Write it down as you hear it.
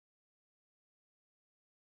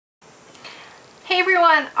Hey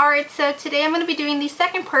everyone! Alright, so today I'm going to be doing the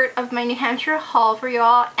second part of my New Hampshire haul for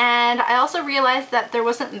y'all, and I also realized that there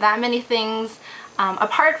wasn't that many things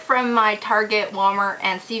apart from my Target, Walmart,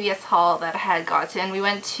 and CVS haul that I had gotten. We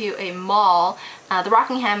went to a mall, the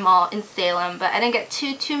Rockingham Mall in Salem, but I didn't get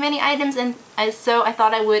too many items, and so I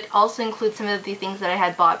thought I would also include some of the things that I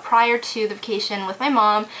had bought prior to the vacation with my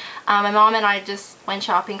mom. My mom and I just went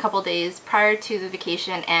shopping a couple days prior to the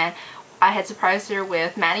vacation, and I had surprised her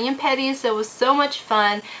with mani and petties, so it was so much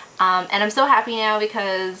fun. And I'm so happy now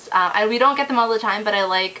because we don't get them all the time, but I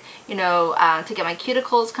like, you know, to get my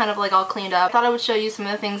cuticles kind of like all cleaned up. I thought I would show you some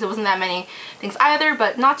of the things. It wasn't that many things either,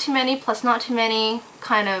 but not too many plus not too many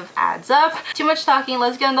kind of adds up. Too much talking,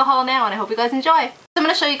 let's get in the haul now, and I hope you guys enjoy. So I'm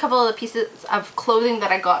going to show you a couple of the pieces of clothing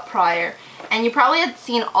that I got prior. And you probably had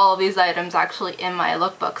seen all of these items actually in my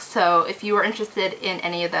lookbook, so if you were interested in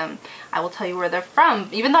any of them, I will tell you where they're from,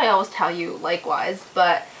 even though I always tell you likewise.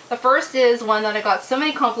 But the first is one that I got so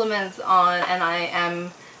many compliments on, and I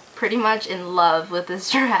am pretty much in love with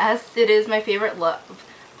this dress. It is my favorite look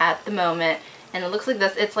at the moment, and it looks like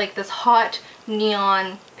this. It's like this hot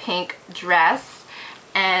neon pink dress.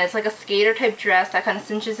 And it's like a skater type dress that kind of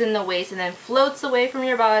cinches in the waist and then floats away from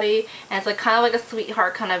your body, and it's like kind of like a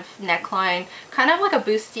sweetheart kind of neckline, kind of like a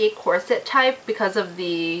bustier corset type because of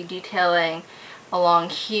the detailing along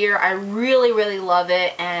here. I really love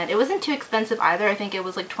it, and it wasn't too expensive either. I think it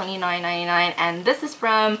was like $29.99, and this is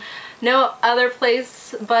from no other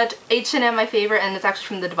place but H&M, my favorite, and it's actually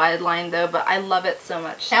from the Divided line though, but I love it so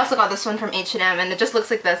much. I also got this one from H&M, and it just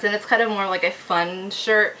looks like this, and it's kind of more like a fun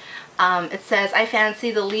shirt. It says, "I fancy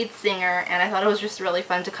the lead singer," and I thought it was just really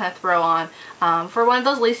fun to kind of throw on for one of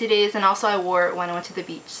those lacy days, and also I wore it when I went to the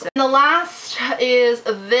beach. So. And the last is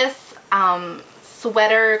this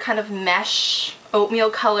sweater, kind of mesh, oatmeal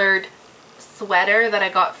colored sweater that I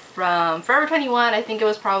got from Forever 21. I think it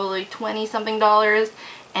was probably $20 something,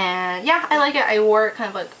 and yeah, I like it. I wore it kind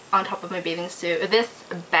of like on top of my bathing suit. This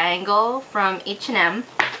bangle from H&M.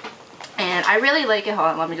 And I really like it. Hold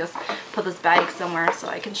on, let me just put this bag somewhere so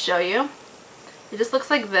I can show you. It just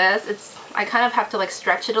looks like this. I kind of have to like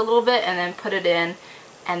stretch it a little bit and then put it in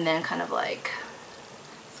and then kind of like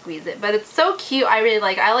squeeze it. But it's so cute. I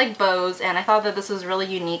like bows, and I thought that this was really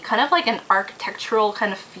unique. Kind of like an architectural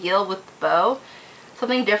kind of feel with the bow.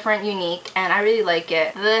 Something different, unique, and I really like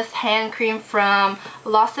it. This hand cream from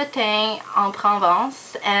La Satin en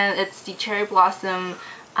Provence, and it's the cherry blossom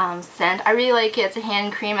scent. I really like it. It's a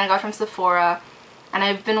hand cream I got from Sephora, and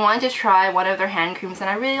I've been wanting to try one of their hand creams, and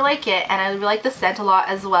I really like it, and I really like the scent a lot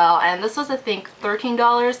as well. And this was, I think,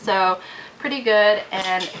 $13, so pretty good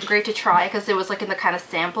and great to try because it was like in the kind of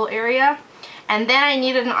sample area. And then I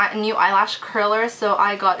needed a new eyelash curler, so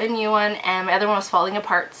I got a new one, and my other one was falling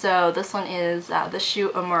apart, so this one is the Shu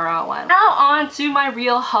Uemura one. Now on to my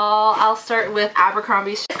real haul. I'll start with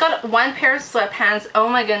Abercrombie. Just got one pair of sweatpants. Oh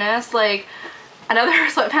my goodness, like another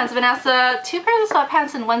sweatpants Vanessa. Two pairs of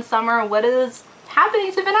sweatpants in one summer. What is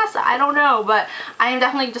happening to Vanessa? I don't know, but I am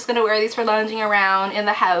definitely just going to wear these for lounging around in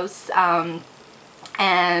the house.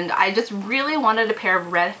 And I just really wanted a pair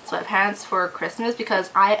of red sweatpants for Christmas because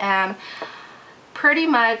I am pretty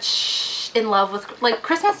much in love with, like,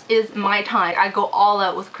 Christmas is my time. I go all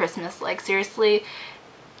out with Christmas. Like, seriously,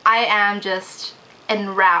 I am just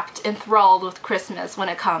enwrapped, enthralled with Christmas when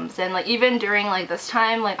it comes. And like even during like this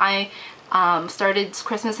time, like I started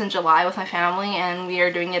Christmas in July with my family, and we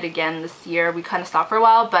are doing it again this year. We kind of stopped for a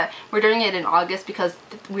while, but we're doing it in August because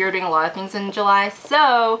we are doing a lot of things in July.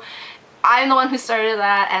 So I'm the one who started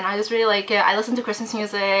that, and I just really like it. I listen to Christmas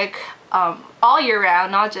music all year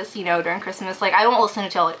round, not just, you know, during Christmas. Like, I don't listen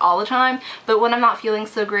to it like all the time, but when I'm not feeling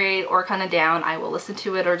so great or kind of down, I will listen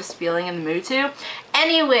to it, or just feeling in the mood to.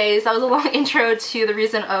 Anyways, that was a long intro to the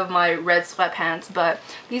reason of my red sweatpants, but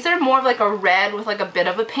these are more of like a red with like a bit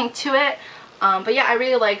of a pink to it. But yeah, I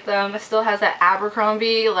really like them. It still has that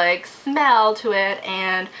Abercrombie like smell to it,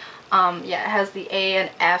 and yeah, it has the A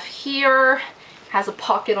and F here. Has a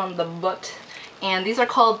pocket on the butt, and these are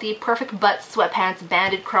called the Perfect Butt Sweatpants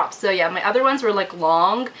Banded Crop. So yeah, my other ones were like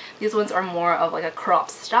long. These ones are more of like a crop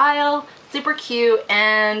style. Super cute.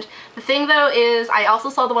 And the thing though is I also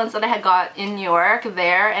saw the ones that I had got in New York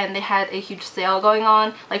there, and they had a huge sale going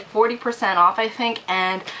on, like 40% off I think,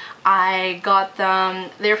 and I got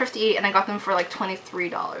them, they were $58 and I got them for like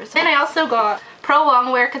 $23. And I also got Pro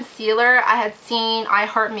Longwear Concealer. I had seen I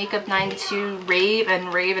Heart Makeup 92 rave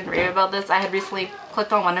about this. I had recently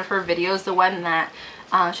clicked on one of her videos, the one that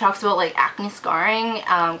she talks about like acne scarring,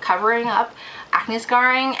 covering up. acne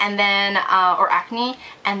scarring, and then or acne,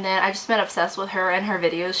 and then I've just been obsessed with her and her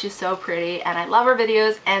videos. She's so pretty and I love her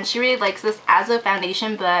videos, and she really likes this as a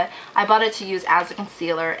foundation, but I bought it to use as a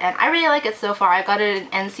concealer and I really like it so far. I got it in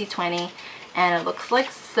NC20 and it looks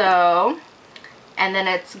like so, and then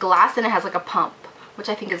it's glass and it has like a pump, which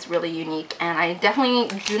I think is really unique, and I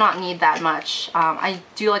definitely do not need that much. I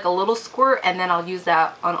do like a little squirt and then I'll use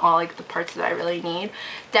that on all like the parts that I really need.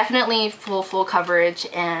 Definitely full coverage,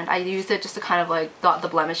 and I use it just to kind of like dot the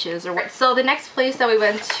blemishes or what. So the next place that we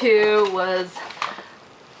went to was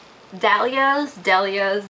Delia's.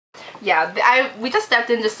 Yeah, we just stepped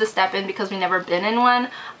in just to step in because we never been in one,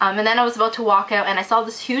 and then I was about to walk out and I saw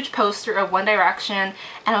this huge poster of One Direction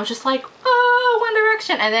and I was just like, oh, One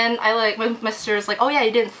Direction, and then I like, my sister's like, oh yeah,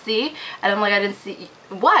 you didn't see? And I'm like, I didn't see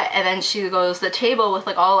what? And then she goes, the table with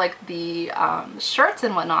like all like the shirts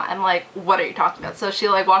and whatnot. I'm like, what are you talking about? So she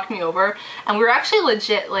like walked me over and we were actually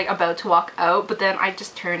legit like about to walk out, but then I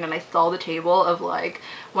just turned and I saw the table of like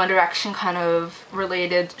One Direction kind of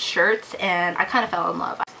related shirts and I kind of fell in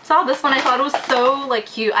love. I saw this one, I thought it was so like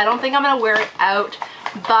cute. I don't think I'm gonna wear it out,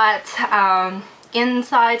 but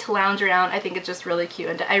inside to lounge around, I think it's just really cute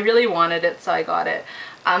and I really wanted it, so I got it.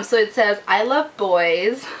 So it says, I love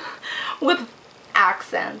boys with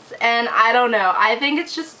accents, and I don't know, I think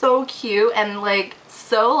it's just so cute and like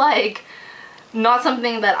so like not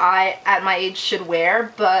something that I at my age should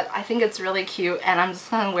wear, but I think it's really cute and I'm just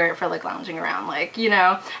gonna wear it for like lounging around, like, you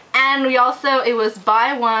know. And we also, it was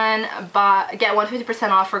buy one get one 50%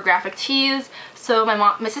 off for graphic tees, so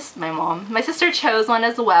my sister chose one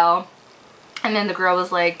as well. And then the girl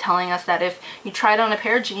was like telling us that if you tried on a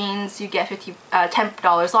pair of jeans, you get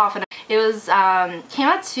 $10 off. And it was came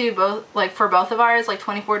out to both, like for both of ours, like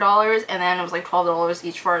 $24, and then it was like $12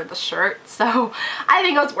 each for the shirt. So I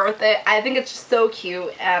think it was worth it. I think it's just so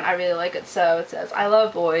cute and I really like it. So it says, I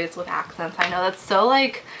love boys with accents. I know that's so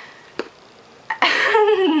like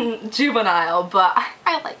juvenile, but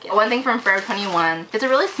I like it. One thing from Forever 21, it's a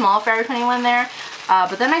really small Forever 21 there,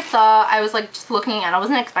 but then I was like just looking and I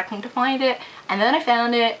wasn't expecting to find it, and then I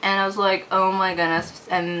found it and I was like, oh my goodness,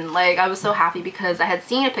 and like I was so happy because I had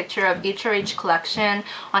seen a picture of HRH collection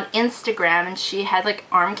on Instagram and she had like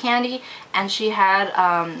arm candy and she had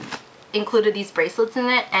included these bracelets in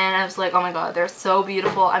it, and I was like, oh my god, they're so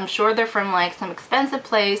beautiful. I'm sure they're from like some expensive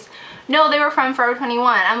place. No, they were from Forever 21.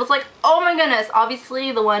 I was like, oh my goodness.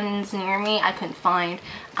 Obviously the ones near me I couldn't find,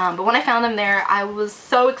 but when I found them there I was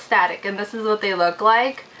so ecstatic, and this is what they look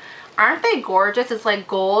like. Aren't they gorgeous? It's like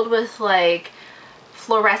gold with like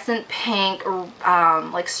fluorescent pink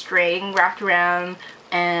like string wrapped around,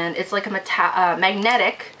 and it's like a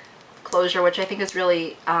magnetic closure, which I think is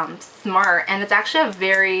really smart, and it's actually a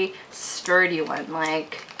very sturdy one.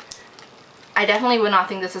 Like, I definitely would not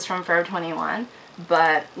think this is from Forever 21,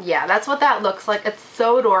 but yeah, that's what that looks like. It's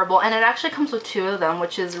so adorable, and it actually comes with two of them,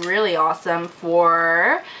 which is really awesome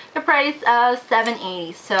for the price of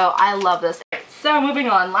 $7.80. So I love this. So moving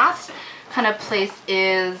on, last kind of place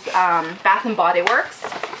is Bath and Body Works.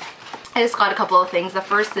 I just got a couple of things. The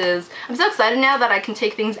first is, I'm so excited now that I can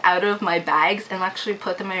take things out of my bags and actually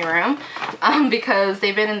put them in my room, because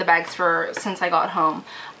they've been in the bags since I got home.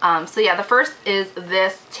 So yeah, the first is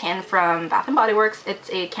this tin from Bath and Body Works. It's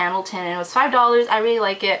a candle tin and it was $5. I really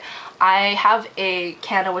like it. I have a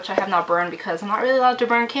candle which I have not burned because I'm not really allowed to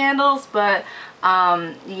burn candles, but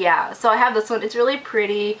yeah, so I have this one. It's really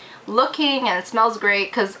pretty looking and it smells great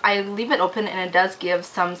because I leave it open and it does give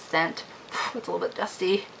some scent. It's a little bit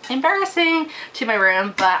dusty, embarrassing, to my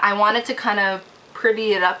room, but I wanted to kind of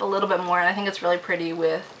pretty it up a little bit more, and I think it's really pretty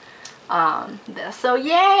with this. So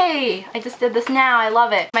yay! I just did this now. I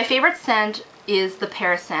love it. My favorite scent is the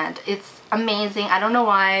pear scent. It's amazing. I don't know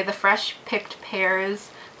why. The fresh picked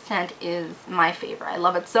pears scent is my favorite. I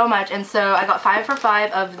love it so much. And so I got 5 for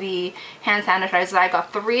 $5 of the hand sanitizers. I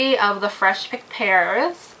got 3 of the fresh picked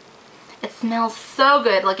pears. It smells so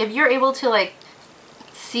good. Like, if you're able to like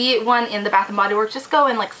see one in the Bath and Body Works, just go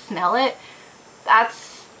and like smell it.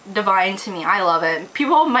 That's divine to me. I love it.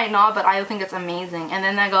 People might not, but I think it's amazing. And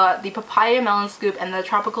then I got the papaya melon scoop and the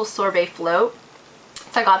tropical sorbet float.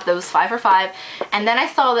 So I got those 5 for $5. And then I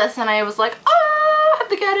saw this and I was like, oh, I have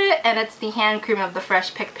to get it. And it's the hand cream of the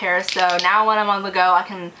fresh picked pears. So now when I'm on the go, I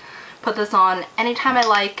can put this on anytime I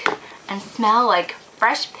like and smell like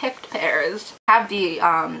fresh picked pears. I have the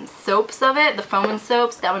soaps of it, the foaming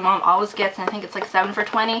soaps that my mom always gets, and I think it's like 7 for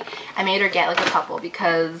 $20. I made her get like a couple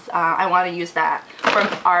because I want to use that for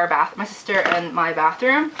my sister and my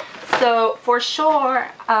bathroom. So for sure,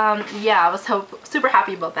 yeah, I was super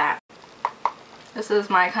happy about that. This is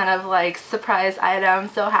my kind of like surprise item.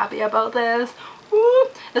 So happy about this. Woo.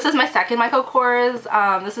 This is my second Michael Kors.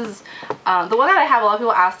 This is the one that I have. A lot of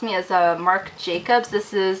people ask me is Marc Jacobs.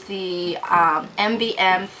 This is the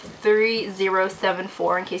MBM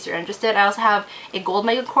 3074 in case you're interested. I also have a gold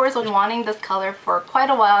Michael Kors. I've been wanting this color for quite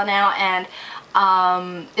a while now, and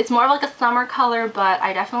it's more of like a summer color, but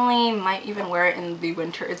I definitely might even wear it in the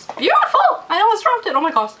winter. It's beautiful! I almost dropped it. Oh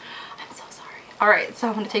my gosh. I'm so sorry. Alright, so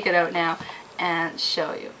I'm going to take it out now and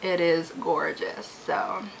show you. It is gorgeous.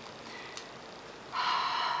 So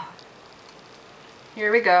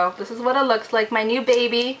here we go. This is what it looks like. My new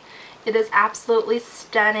baby. It is absolutely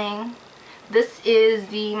stunning. This is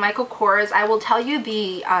the Michael Kors. I will tell you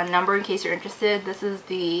the number in case you're interested. This is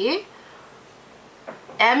the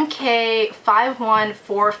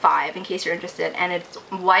MK5145 in case you're interested, and it's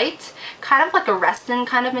white, kind of like a resin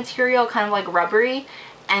kind of material, kind of like rubbery,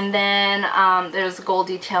 and then there's gold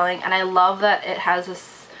detailing, and I love that it has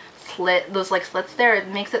this slit, those like slits there. It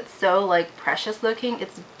makes it so like precious looking.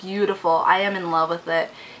 It's beautiful. I am in love with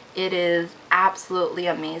it. It is absolutely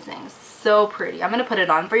amazing. So pretty. I'm gonna put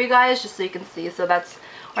it on for you guys just so you can see. So that's,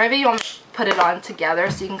 or maybe you want to put it on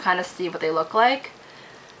together so you can kind of see what they look like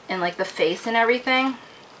and like the face and everything.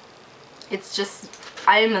 It's just,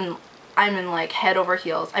 I'm in like head over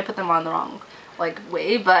heels. I put them on the wrong like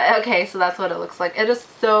way, but okay, so that's what it looks like. It is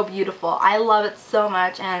so beautiful. I love it so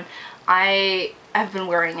much, and I have been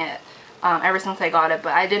wearing it ever since I got it,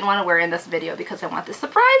 but I didn't want to wear it in this video because I want to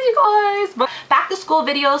surprise you guys. But back to school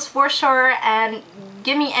videos for sure, and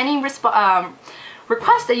give me any requests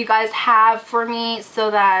that you guys have for me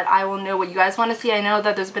so that I will know what you guys want to see. I know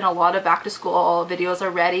that there's been a lot of back to school videos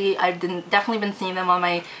already. I've definitely been seeing them on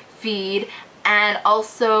my feed, and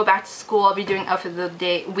also back to school I'll be doing outfit of the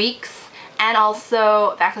day weeks, and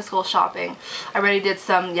also back to school shopping. I already did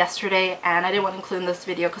some yesterday, and I didn't want to include in this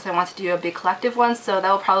video because I want to do a big collective one, so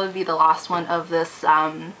that will probably be the last one of this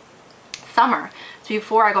summer. So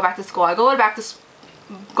before I go back to school, I go back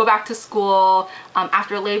to school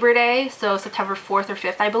after Labor Day, so September 4th or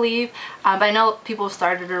 5th I believe, but I know people have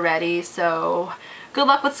started already, so good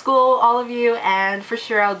luck with school, all of you, and for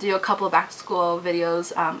sure I'll do a couple of back to school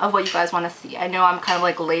videos of what you guys want to see. I know I'm kind of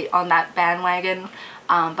like late on that bandwagon,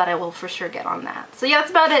 but I will for sure get on that. So yeah,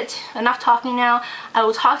 that's about it. Enough talking now. I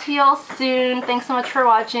will talk to you all soon. Thanks so much for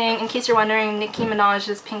watching. In case you're wondering, Nicki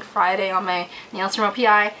Minaj's Pink Friday on my nails from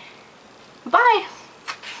OPI. Bye!